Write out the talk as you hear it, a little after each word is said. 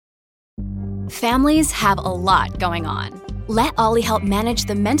Families have a lot going on. Let Ollie help manage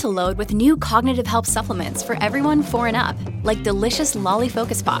the mental load with new cognitive help supplements for everyone 4 and up, like delicious Lolly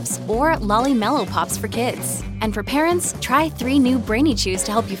Focus Pops or Lolly Mellow Pops for kids. And for parents, try 3 new Brainy Chews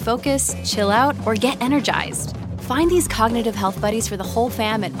to help you focus, chill out, or get energized. Find these cognitive health buddies for the whole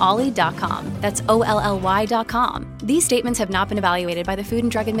fam at ollie.com. That's OLLY.com. These statements have not been evaluated by the Food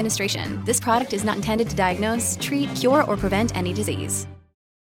and Drug Administration. This product is not intended to diagnose, treat, cure, or prevent any disease.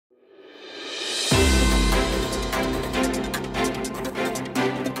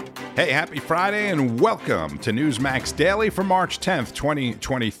 Hey, happy Friday and welcome to Newsmax Daily for March 10th,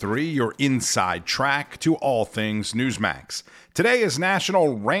 2023, your inside track to all things Newsmax. Today is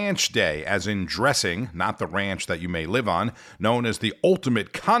National Ranch Day, as in dressing, not the ranch that you may live on, known as the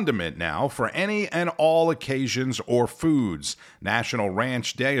ultimate condiment now for any and all occasions or foods. National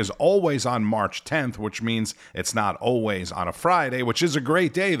Ranch Day is always on March 10th, which means it's not always on a Friday, which is a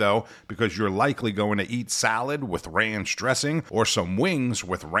great day, though, because you're likely going to eat salad with ranch dressing or some wings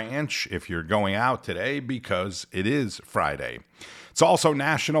with ranch if you're going out today, because it is Friday. It's also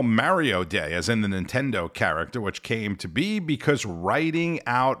National Mario Day, as in the Nintendo character, which came to be because writing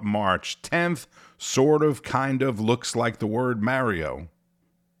out March 10th sort of kind of looks like the word Mario.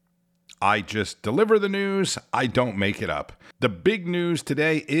 I just deliver the news, I don't make it up. The big news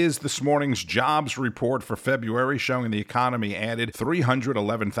today is this morning's jobs report for February, showing the economy added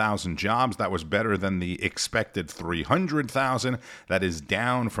 311,000 jobs. That was better than the expected 300,000. That is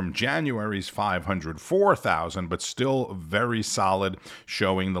down from January's 504,000, but still very solid,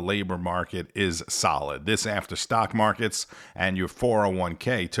 showing the labor market is solid. This after stock markets and your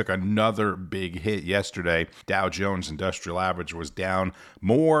 401k took another big hit yesterday. Dow Jones Industrial Average was down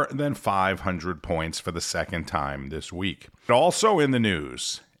more than 500 points for the second time this week. Also in the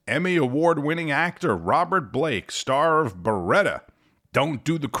news, Emmy Award-winning actor Robert Blake, star of Beretta. Don't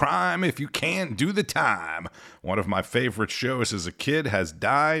do the crime if you can't do the time. One of my favorite shows as a kid, has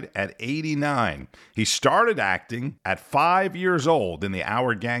died at 89. He started acting at 5 years old in the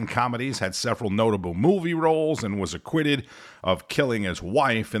Our Gang comedies, had several notable movie roles, and was acquitted of killing his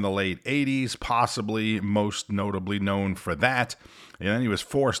wife in the late 80s, possibly most notably known for that. And then he was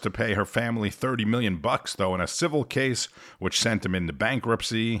forced to pay her family $30 million, though, in a civil case, which sent him into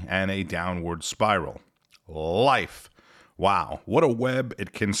bankruptcy and a downward spiral. Life. Wow, what a web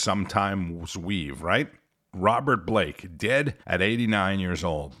it can sometimes weave, right? Robert Blake, dead at 89 years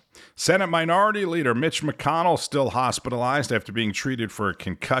old. Senate Minority Leader Mitch McConnell still hospitalized after being treated for a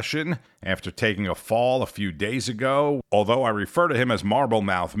concussion after taking a fall a few days ago. Although I refer to him as Marble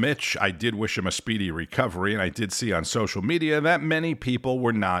Mouth Mitch, I did wish him a speedy recovery, and I did see on social media that many people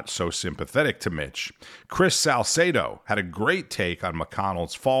were not so sympathetic to Mitch. Chris Salcedo had a great take on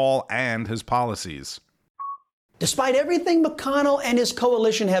McConnell's fall and his policies. Despite everything McConnell and his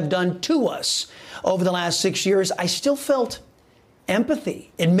coalition have done to us over the last 6 years, I still felt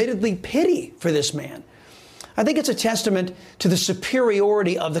empathy, admittedly pity for this man. I think it's a testament to the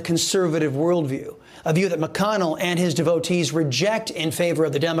superiority of the conservative worldview, a view that McConnell and his devotees reject in favor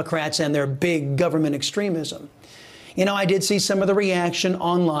of the Democrats and their big government extremism. You know, I did see some of the reaction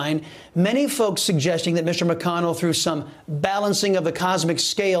online. Many folks suggesting that Mr. McConnell, through some balancing of the cosmic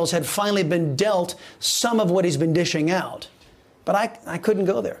scales, had finally been dealt some of what he's been dishing out. But I couldn't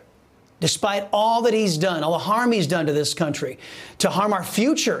go there. Despite all that he's done, all the harm he's done to this country, to harm our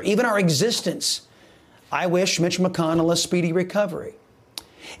future, even our existence, I wish Mitch McConnell a speedy recovery.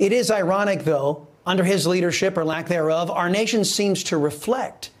 It is ironic, though, under his leadership or lack thereof, our nation seems to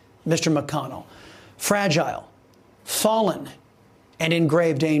reflect Mr. McConnell. Fragile, fallen, and in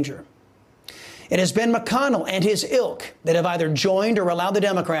grave danger. It has been McConnell and his ilk that have either joined or allowed the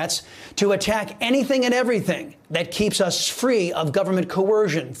Democrats to attack anything and everything that keeps us free of government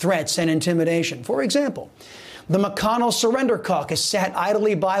coercion, threats, and intimidation. For example, the McConnell Surrender Caucus sat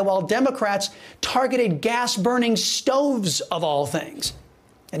idly by while Democrats targeted gas-burning stoves, of all things.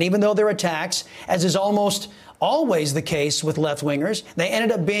 And even though their attacks, as is almost always the case with left-wingers, they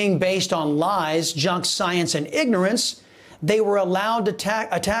ended up being based on lies, junk science, and ignorance, they were allowed to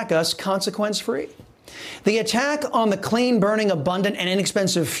attack us consequence-free. The attack on the clean, burning, abundant, and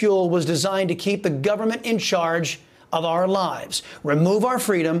inexpensive fuel was designed to keep the government in charge of our lives, remove our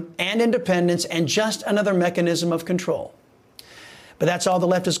freedom and independence, and just another mechanism of control. But that's all the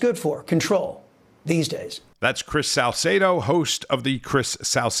left is good for, control, these days. That's Chris Salcedo, host of the Chris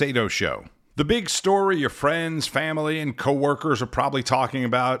Salcedo Show. The big story your friends, family, and coworkers are probably talking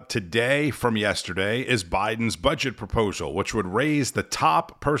about today from yesterday is Biden's budget proposal, which would raise the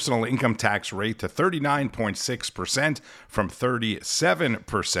top personal income tax rate to 39.6% from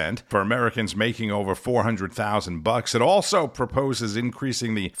 37% for Americans making over $400,000. It also proposes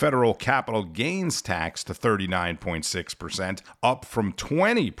increasing the federal capital gains tax to 39.6%, up from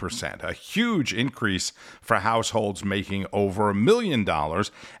 20%, a huge increase for households making over $1 million,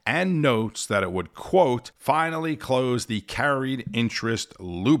 and notes that it would, quote, finally close the carried interest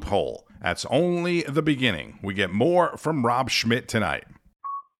loophole. That's only the beginning. We get more from Rob Schmidt tonight.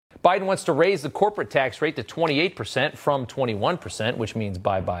 Biden wants to raise the corporate tax rate to 28% from 21%, which means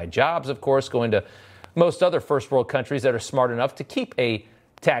bye-bye jobs, of course, going to most other first world countries that are smart enough to keep a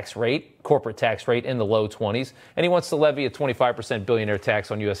corporate tax rate in the low 20s. And he wants to levy a 25% billionaire tax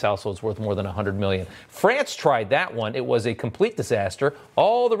on U.S. households worth more than $100 million. France tried that one. It was a complete disaster.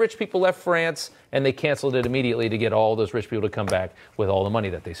 All the rich people left France, and they canceled it immediately to get all those rich people to come back with all the money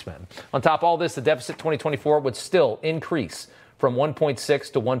that they spend. On top of all this, the deficit 2024 would still increase from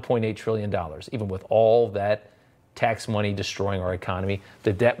 $1.6 to $1.8 trillion. Even with all that tax money destroying our economy,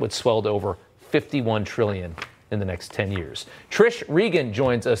 the debt would swell to over $51 trillion in the next 10 years. Trish Regan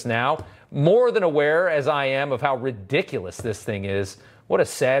joins us now, more than aware, as I am, of how ridiculous this thing is. What a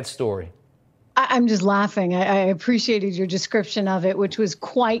sad story. I'm just laughing. I appreciated your description of it, which was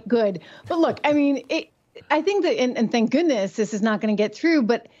quite good. But look, I mean, I think that, and thank goodness this is not going to get through,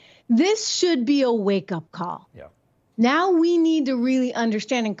 but this should be a wake-up call. Yeah. Now we need to really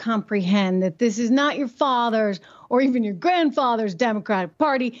understand and comprehend that this is not your father's or even your grandfather's Democratic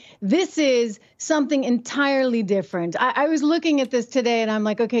Party. This is something entirely different. I was looking at this today and I'm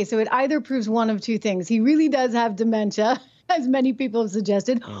like, okay, so it either proves one of two things. He really does have dementia, as many people have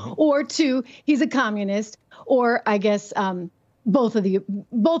suggested, or two, he's a communist, or I guess both of the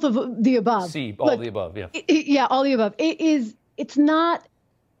above. See, all the above, yeah. Yeah, all the above. It's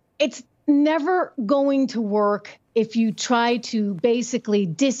never going to work if you try to basically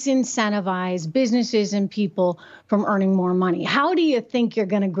disincentivize businesses and people from earning more money. How do you think you're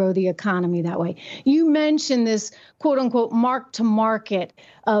going to grow the economy that way? You mentioned this quote unquote mark to market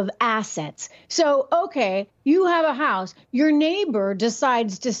of assets. So, okay, you have a house, your neighbor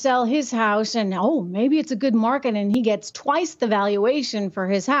decides to sell his house and, oh, maybe it's a good market and he gets twice the valuation for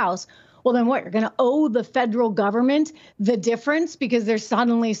his house. Well, then what? You're going to owe the federal government the difference because they're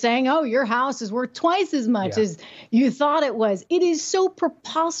suddenly saying, oh, your house is worth twice as much as you thought it was. It is so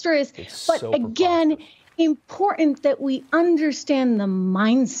preposterous. Again, important that we understand the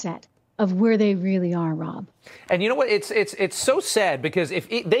mindset of where they really are, Rob. And you know what? It's so sad because if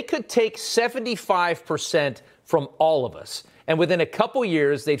they could take 75% from all of us, and within a couple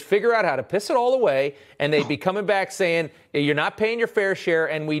years, they'd figure out how to piss it all away, and they'd be coming back saying, you're not paying your fair share,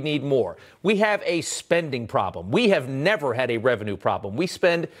 and we need more. We have a spending problem. We have never had a revenue problem. We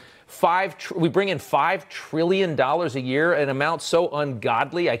spend we bring in $5 trillion a year, an amount so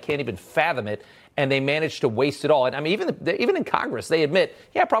ungodly, I can't even fathom it. And they manage to waste it all. And I mean, even in Congress, they admit,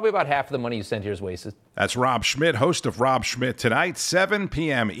 probably about half of the money you send here is wasted. That's Rob Schmidt, host of Rob Schmidt Tonight, 7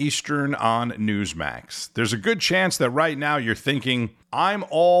 p.m. Eastern on Newsmax. There's a good chance that right now you're thinking, I'm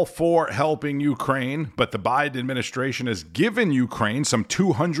all for helping Ukraine, but the Biden administration has given Ukraine some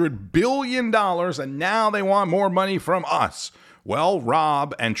 $200 billion, and now they want more money from us. Well,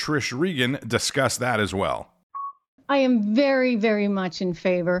 Rob and Trish Regan discuss that as well. I am very, very much in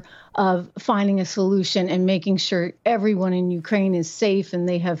favor of finding a solution and making sure everyone in Ukraine is safe and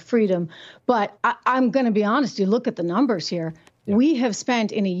they have freedom. But I'm going to be honest, you look at the numbers here. Yeah. We have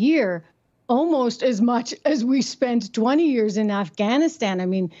spent in a year almost as much as we spent 20 years in Afghanistan. I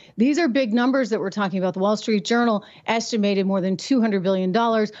mean, these are big numbers that we're talking about. The Wall Street Journal estimated more than $200 billion.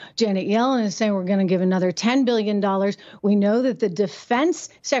 Janet Yellen is saying we're going to give another $10 billion. We know that the defense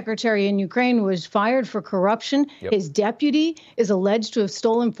secretary in Ukraine was fired for corruption. Yep. His deputy is alleged to have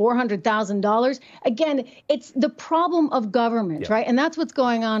stolen $400,000. Again, it's the problem of government, right? And that's what's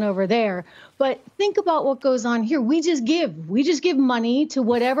going on over there. But think about what goes on here. We just give money to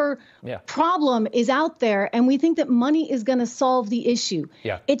whatever problem is out there, and we think that money is going to solve the issue.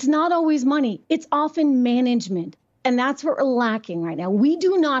 Yeah. It's not always money. It's often management, and that's what we're lacking right now. We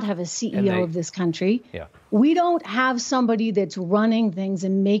do not have a CEO of this country. Yeah. We don't have somebody that's running things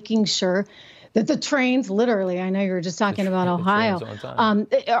and making sure that the trains, literally, I know you were just talking about Ohio,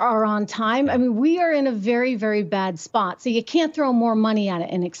 are on time. Yeah. I mean, we are in a very, very bad spot. So you can't throw more money at it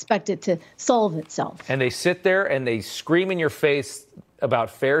and expect it to solve itself. And they sit there and they scream in your face about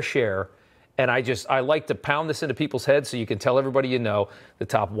fair share. And I like to pound this into people's heads so you can tell everybody you know. The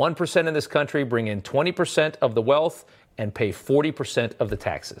top 1% in this country bring in 20% of the wealth, and pay 40% of the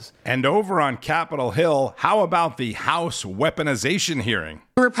taxes. And over on Capitol Hill, how about the House weaponization hearing?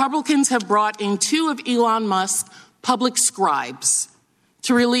 Republicans have brought in 2 of Elon Musk's public scribes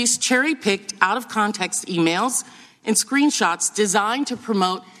to release cherry-picked, out-of-context emails and screenshots designed to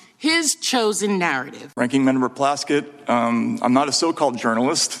promote his chosen narrative. Ranking Member Plaskett, I'm not a so-called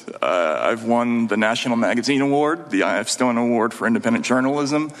journalist. I've won the National Magazine Award, the I.F. Stone Award for Independent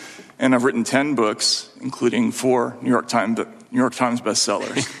Journalism, and I've written 10 books, including 4 New York Times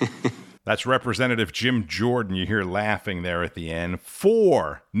bestsellers. That's Representative Jim Jordan. You hear laughing there at the end.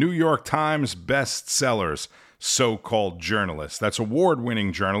 4 New York Times bestsellers. So-called journalist. That's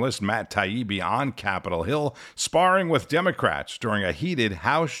award-winning journalist Matt Taibbi on Capitol Hill, sparring with Democrats during a heated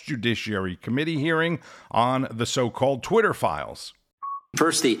House Judiciary Committee hearing on the so-called Twitter files.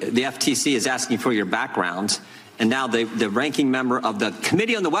 First, the FTC is asking for your background, and now the ranking member of the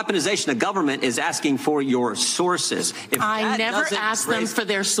Committee on the Weaponization of Government is asking for your sources. I never asked them for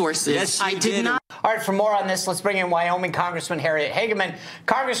their sources. Yes, I did not. All right, for more on this, let's bring in Wyoming Congressman Harriet Hageman.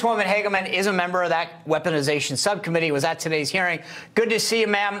 Congresswoman Hageman is a member of that weaponization subcommittee, was at today's hearing. Good to see you,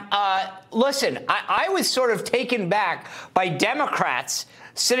 ma'am. Listen, I was sort of taken back by Democrats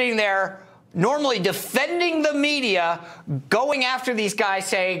sitting there normally defending the media, going after these guys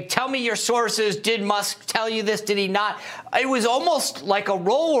saying, tell me your sources. Did Musk tell you this? Did he not? It was almost like a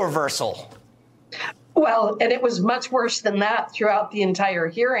role reversal. Well, and it was much worse than that throughout the entire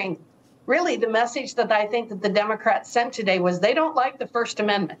hearing. Really, the message that I think that the Democrats sent today was they don't like the First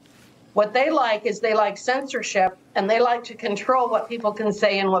Amendment. What they like is they like censorship, and they like to control what people can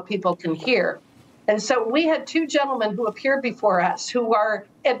say and what people can hear. And so we had 2 gentlemen who appeared before us who are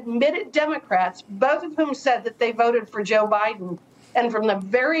admitted Democrats, both of whom said that they voted for Joe Biden. And from the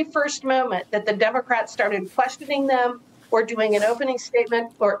very first moment that the Democrats started questioning them or doing an opening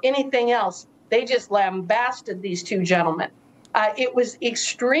statement or anything else, they just lambasted these 2 gentlemen. It was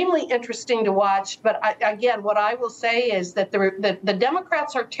extremely interesting to watch. But again, what I will say is that the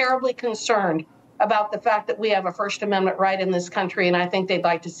Democrats are terribly concerned about the fact that we have a First Amendment right in this country, and I think they'd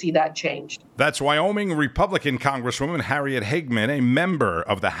like to see that changed. That's Wyoming Republican Congresswoman Harriet Hageman, a member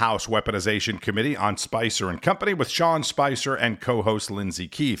of the House Weaponization Committee on Spicer and Company with Sean Spicer and co-host Lindsey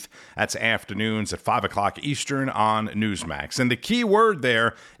Keith. That's afternoons at 5 o'clock Eastern on Newsmax. And the key word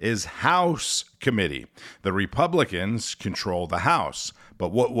there is House Committee. The Republicans control the House.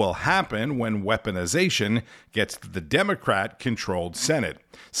 But what will happen when weaponization gets to the Democrat-controlled Senate?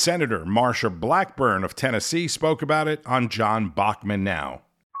 Senator Marsha Blackburn of Tennessee spoke about it on John Bachman Now.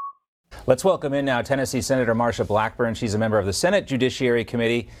 Let's welcome in now Tennessee Senator Marsha Blackburn. She's a member of the Senate Judiciary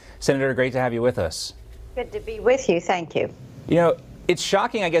Committee. Senator, great to have you with us. Good to be with you. Thank you. You know, it's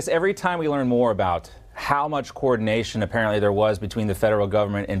shocking, I guess, every time we learn more about how much coordination apparently there was between the federal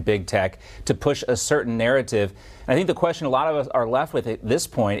government and big tech to push a certain narrative. And I think the question a lot of us are left with at this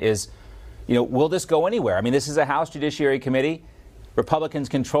point is, you know, will this go anywhere? I mean, this is a House Judiciary Committee. Republicans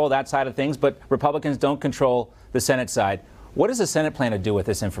control that side of things, but Republicans don't control the Senate side. What does the Senate plan to do with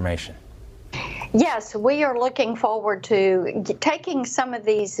this information? Yes, we are looking forward to taking some of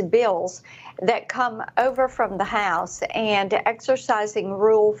these bills that come over from the House and exercising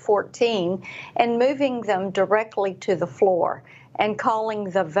Rule 14 and moving them directly to the floor and calling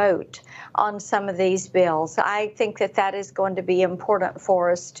the vote on some of these bills. I think that that is going to be important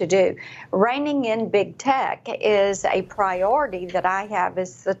for us to do. Reining in big tech is a priority that I have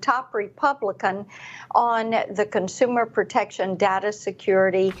as the top Republican on the Consumer Protection Data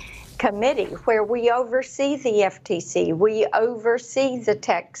Security Committee, where we oversee the FTC, we oversee the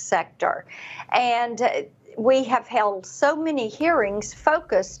tech sector, and we have held so many hearings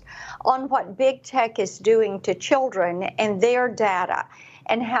focused on what big tech is doing to children and their data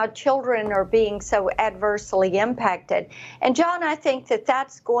and how children are being so adversely impacted. And John, I think that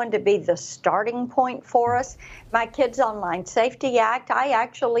that's going to be the starting point for us. My Kids Online Safety Act, I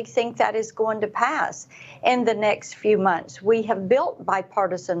actually think that is going to pass in the next few months. We have built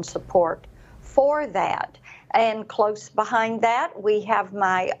bipartisan support for that. And close behind that, we have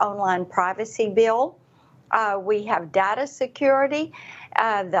my online privacy bill. We have data security,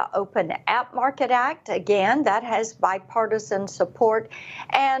 the Open App Market Act. Again, that has bipartisan support.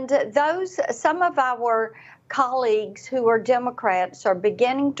 And some of our colleagues who are Democrats are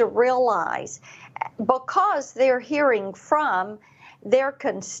beginning to realize, because they're hearing from their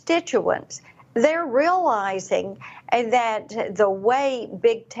constituents, they're realizing that the way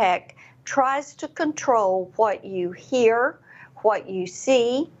big tech tries to control what you hear, what you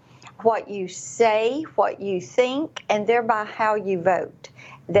see, what you say, what you think, and thereby how you vote,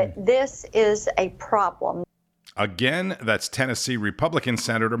 that this is a problem. Again, that's Tennessee Republican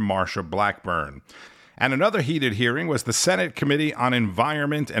Senator Marsha Blackburn. And another heated hearing was the Senate Committee on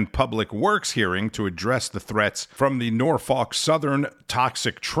Environment and Public Works hearing to address the threats from the Norfolk Southern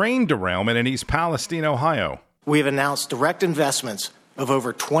toxic train derailment in East Palestine, Ohio. We have announced direct investments of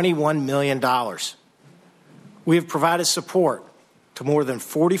over $21 million. We have provided support to more than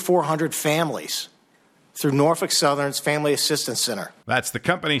 4,400 families through Norfolk Southern's Family Assistance Center. That's the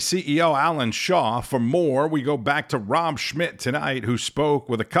company CEO, Alan Shaw. For more, we go back to Rob Schmidt tonight, who spoke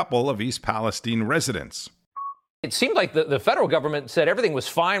with a couple of East Palestine residents. It seemed like the federal government said everything was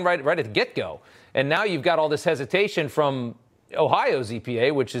fine right at the get-go. And now you've got all this hesitation from Ohio's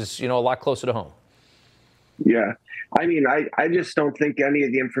EPA, which is, a lot closer to home. Yeah. I mean, I just don't think any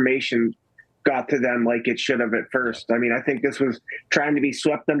of the information got to them like it should have at first. I mean, I think this was trying to be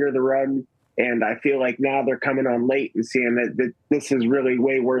swept under the rug. And I feel like now they're coming on late and seeing that this is really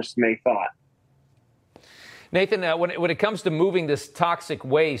way worse than they thought. Nathan, when it comes to moving this toxic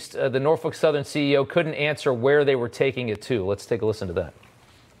waste, the Norfolk Southern CEO couldn't answer where they were taking it to. Let's take a listen to that.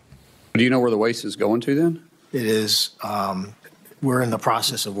 Do you know where the waste is going to then? It is. We're in the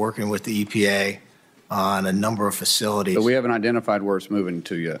process of working with the EPA on a number of facilities. But we haven't identified where it's moving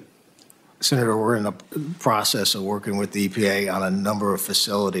to yet. Senator, we're in the process of working with the EPA on a number of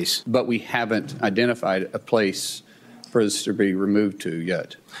facilities. But we haven't identified a place for this to be removed to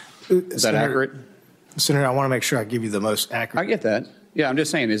yet. Is that accurate? Senator, I want to make sure I give you the most accurate. I get that. Yeah, I'm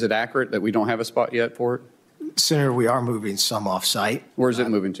just saying, is it accurate that we don't have a spot yet for it? Senator, we are moving some off-site. Where's it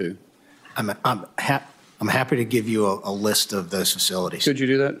moving to? I'm happy to give you a list of those facilities. Could you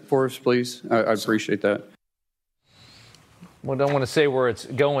do that for us, please? I appreciate that. Well, I don't want to say where it's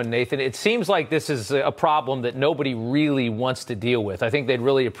going, Nathan. It seems like this is a problem that nobody really wants to deal with. I think they'd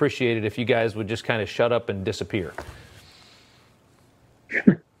really appreciate it if you guys would just kind of shut up and disappear.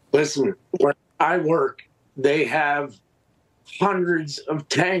 Listen, where I work, they have hundreds of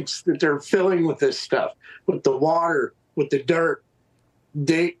tanks that they're filling with this stuff, with the water, with the dirt.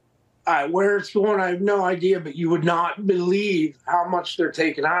 Where it's going, I have no idea, but you would not believe how much they're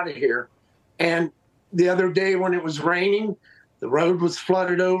taking out of here. And the other day when it was raining, the road was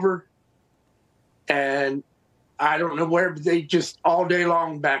flooded over, and I don't know where, but they just all day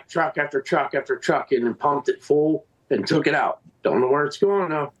long back truck after truck after truck in and pumped it full and took it out. Don't know where it's going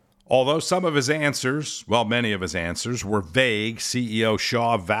though. Although some of his answers, many of his answers were vague, CEO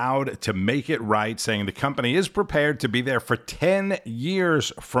Shaw vowed to make it right, saying the company is prepared to be there for 10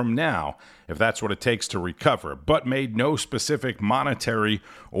 years from now, if that's what it takes to recover, but made no specific monetary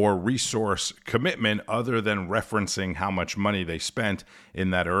or resource commitment other than referencing how much money they spent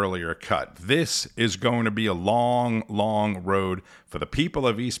in that earlier cut. This is going to be a long, long road for the people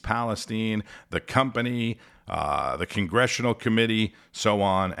of East Palestine, the company, the congressional committee, so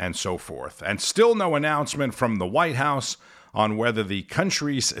on and so forth. And still no announcement from the White House on whether the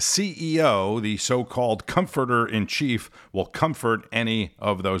country's CEO, the so-called comforter-in-chief, will comfort any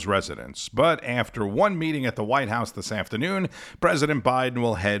of those residents. But after one meeting at the White House this afternoon, President Biden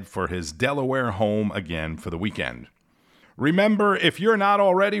will head for his Delaware home again for the weekend. Remember, if you're not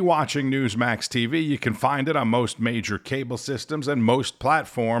already watching Newsmax TV, you can find it on most major cable systems and most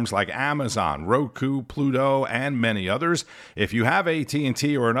platforms like Amazon, Roku, Pluto, and many others. If you have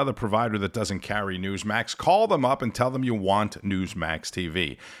AT&T or another provider that doesn't carry Newsmax, call them up and tell them you want Newsmax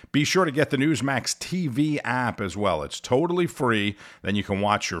TV. Be sure to get the Newsmax TV app as well. It's totally free. Then you can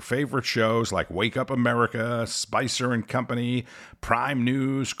watch your favorite shows like Wake Up America, Spicer and Company, Prime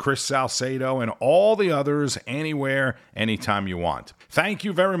News, Chris Salcedo, and all the others anywhere, anytime you want. Thank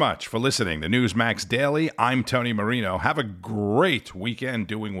you very much for listening to Newsmax Daily. I'm Tony Marino. Have a great weekend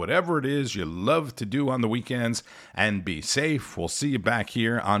doing whatever it is you love to do on the weekends, and be safe. We'll see you back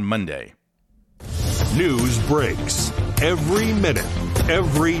here on Monday. News breaks every minute,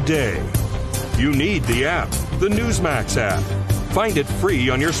 every day. You need the app, the Newsmax app. Find it free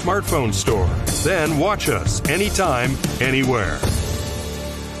on your smartphone store. Then watch us anytime, anywhere.